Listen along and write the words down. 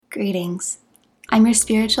Greetings. I'm your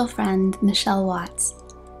spiritual friend, Michelle Watts,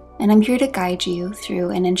 and I'm here to guide you through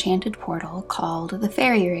an enchanted portal called the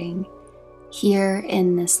Fairy Ring. Here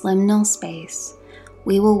in this liminal space,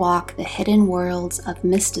 we will walk the hidden worlds of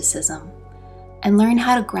mysticism and learn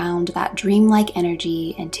how to ground that dreamlike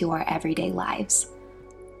energy into our everyday lives.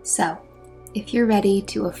 So, if you're ready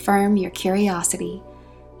to affirm your curiosity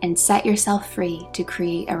and set yourself free to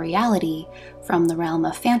create a reality from the realm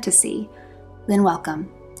of fantasy, then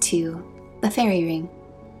welcome to the Fairy Ring.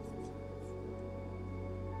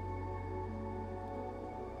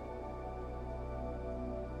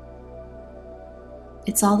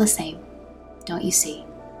 It's all the same, don't you see?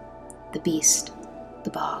 The beast, the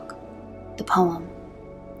bog, the poem,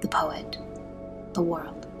 the poet, the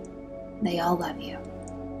world. They all love you.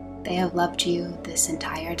 They have loved you this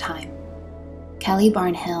entire time. Kelly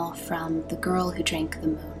Barnhill from The Girl Who Drank the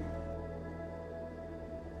Moon.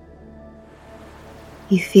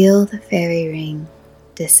 You feel the fairy ring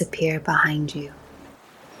disappear behind you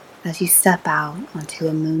as you step out onto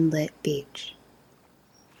a moonlit beach,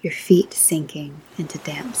 your feet sinking into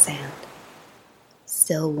damp sand,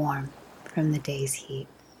 still warm from the day's heat.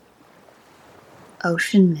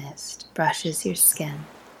 Ocean mist brushes your skin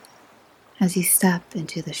as you step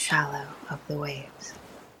into the shallow of the waves.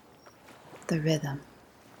 The rhythm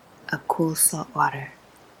of cool salt water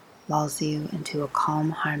lulls you into a calm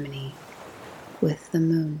harmony with the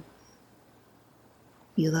moon.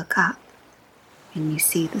 You look up and you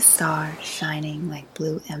see the stars shining like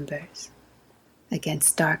blue embers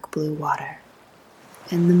against dark blue water,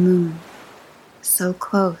 and the moon so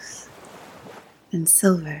close and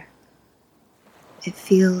silver. It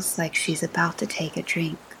feels like she's about to take a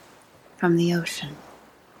drink from the ocean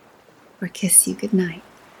or kiss you goodnight.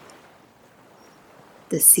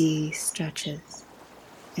 The sea stretches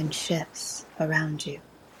and shifts around you,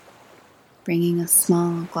 bringing a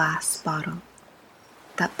small glass bottle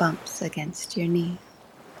that bumps against your knee.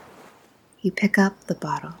 You pick up the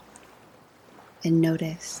bottle and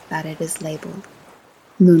notice that it is labeled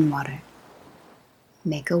moon water.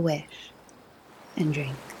 Make a wish and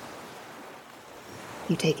drink.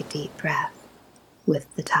 You take a deep breath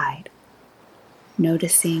with the tide,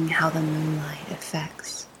 noticing how the moonlight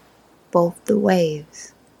affects both the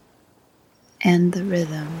waves and the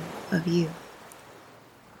rhythm of you.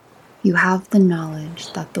 You have the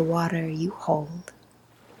knowledge that the water you hold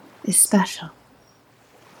is special,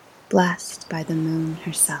 blessed by the moon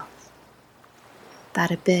herself, that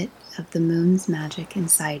a bit of the moon's magic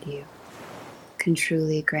inside you can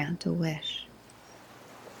truly grant a wish.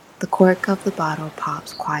 The cork of the bottle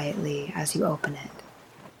pops quietly as you open it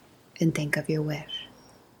and think of your wish.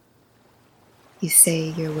 You say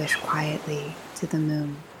your wish quietly to the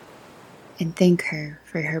moon and thank her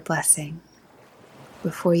for her blessing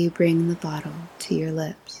before you bring the bottle to your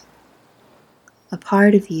lips. A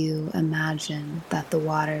part of you imagined that the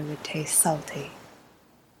water would taste salty,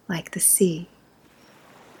 like the sea,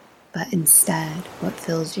 but instead what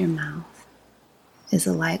fills your mouth is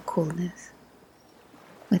a light coolness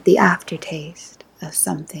with the aftertaste of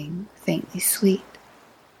something faintly sweet.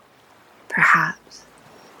 Perhaps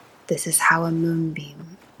this is how a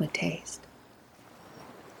moonbeam would taste.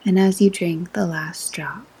 And as you drink the last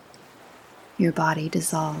drop, your body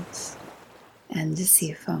dissolves and the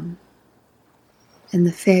sea foam, and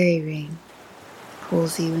the fairy ring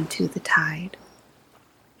pulls you into the tide.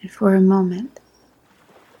 And for a moment,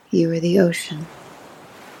 you are the ocean,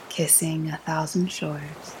 kissing 1,000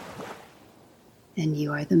 shores, and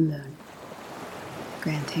you are the moon,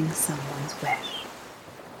 granting someone's wish.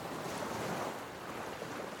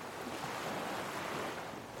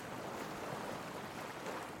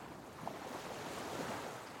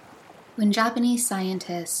 When Japanese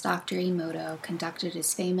scientist Dr. Emoto conducted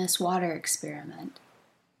his famous water experiment,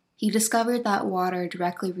 he discovered that water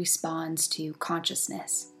directly responds to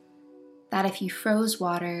consciousness. That if you froze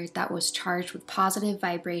water that was charged with positive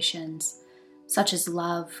vibrations, such as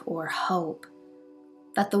love or hope,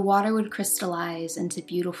 that the water would crystallize into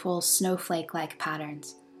beautiful snowflake-like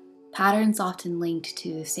patterns often linked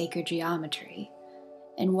to sacred geometry,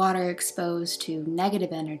 and water exposed to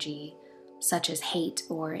negative energy, such as hate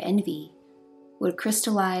or envy, would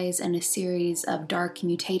crystallize in a series of dark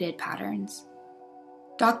mutated patterns.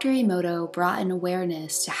 Dr. Emoto brought an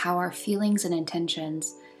awareness to how our feelings and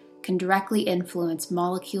intentions can directly influence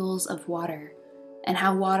molecules of water, and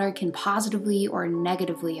how water can positively or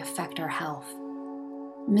negatively affect our health.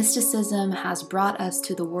 Mysticism has brought us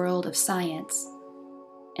to the world of science,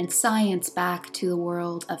 and science back to the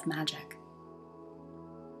world of magic.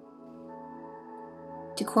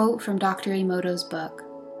 To quote from Dr. Emoto's book,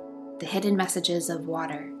 The Hidden Messages of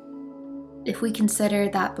Water, If we consider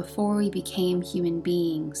that before we became human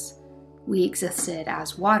beings, we existed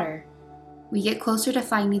as water, we get closer to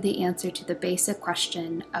finding the answer to the basic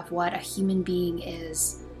question of what a human being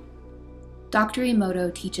is. Dr.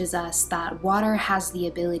 Emoto teaches us that water has the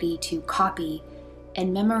ability to copy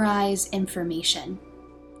and memorize information,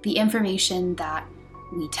 the information that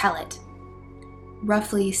we tell it.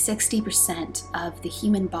 Roughly 60% of the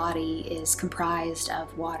human body is comprised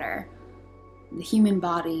of water. The human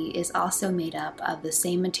body is also made up of the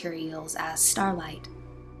same materials as starlight.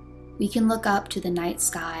 We can look up to the night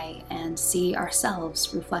sky and see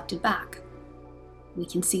ourselves reflected back. We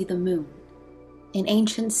can see the moon, an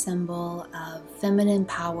ancient symbol of feminine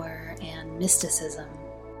power and mysticism.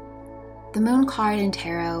 The moon card in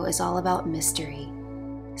tarot is all about mystery,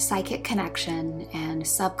 psychic connection, and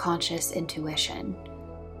subconscious intuition.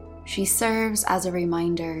 She serves as a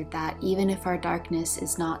reminder that even if our darkness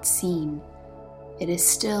is not seen, it is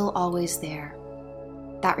still always there,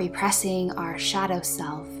 that repressing our shadow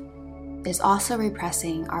self is also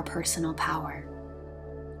repressing our personal power.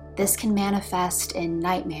 This can manifest in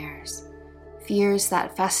nightmares, fears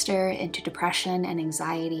that fester into depression and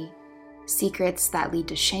anxiety, secrets that lead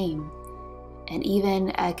to shame, and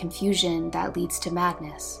even a confusion that leads to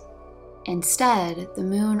madness. Instead, the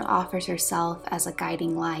moon offers herself as a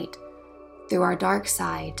guiding light through our dark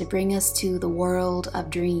side to bring us to the world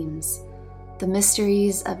of dreams, the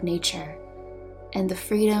mysteries of nature, and the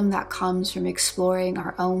freedom that comes from exploring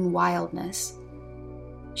our own wildness.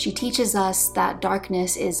 She teaches us that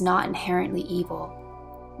darkness is not inherently evil,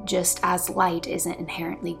 just as light isn't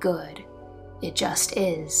inherently good. It just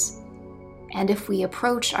is. And if we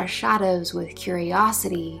approach our shadows with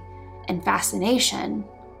curiosity and fascination,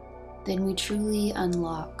 then we truly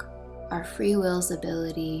unlock our free will's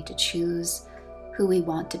ability to choose who we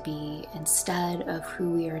want to be instead of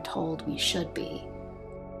who we are told we should be.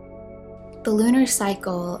 The lunar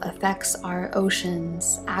cycle affects our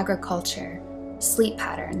oceans, agriculture, sleep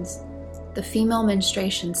patterns, the female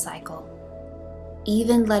menstruation cycle,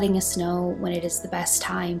 even letting us know when it is the best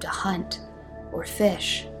time to hunt or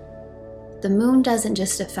fish. The moon doesn't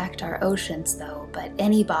just affect our oceans though, but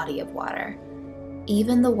any body of water,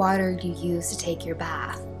 even the water you use to take your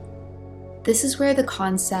bath. This is where the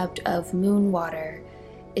concept of moon water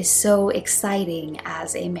is so exciting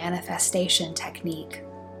as a manifestation technique.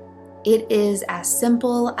 It is as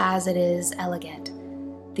simple as it is elegant.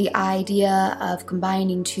 The idea of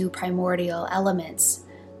combining two primordial elements,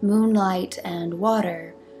 moonlight and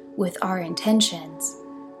water, with our intentions,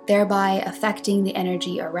 thereby affecting the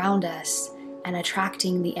energy around us and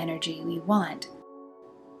attracting the energy we want.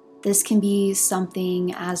 This can be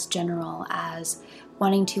something as general as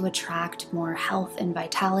wanting to attract more health and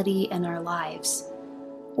vitality in our lives,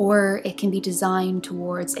 or it can be designed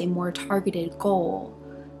towards a more targeted goal,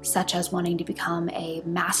 such as wanting to become a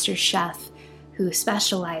master chef who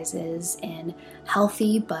specializes in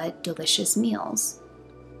healthy but delicious meals.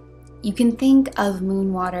 You can think of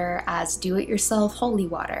moon water as do-it-yourself holy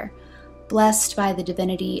water, blessed by the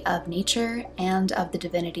divinity of nature and of the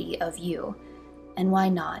divinity of you. And why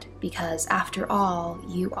not? Because after all,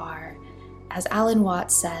 you are, as Alan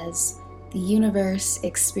Watts says, the universe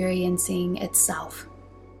experiencing itself.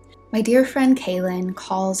 My dear friend Kaylin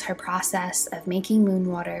calls her process of making moon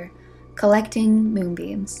water collecting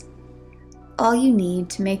moonbeams. All you need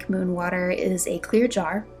to make moon water is a clear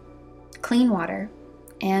jar, clean water,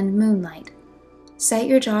 and moonlight. Set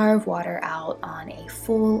your jar of water out on a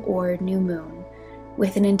full or new moon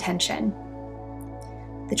with an intention.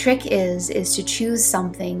 The trick is to choose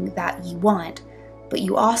something that you want, but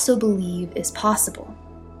you also believe is possible.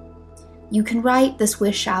 You can write this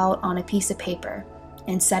wish out on a piece of paper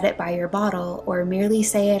and set it by your bottle, or merely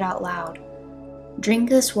say it out loud. Drink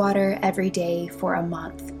this water every day for a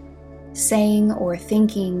month, saying or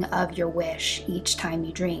thinking of your wish each time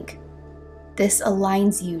you drink. This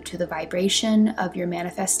aligns you to the vibration of your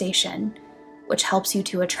manifestation, which helps you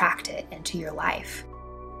to attract it into your life.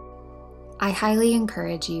 I highly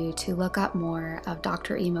encourage you to look up more of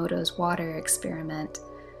Dr. Emoto's water experiment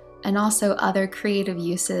and also other creative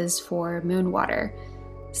uses for moon water.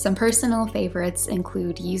 Some personal favorites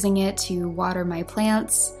include using it to water my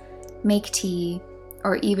plants, make tea,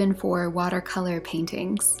 or even for watercolor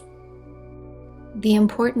paintings. The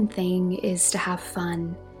important thing is to have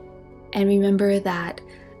fun, and remember that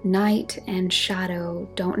night and shadow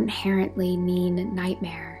don't inherently mean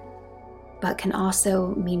nightmare, but can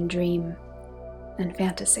also mean dream and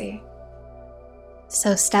fantasy.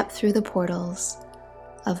 So step through the portals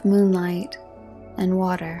of moonlight and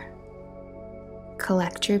water,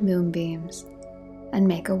 collect your moonbeams, and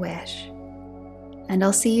make a wish. And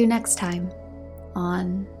I'll see you next time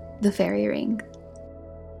on the fairy ring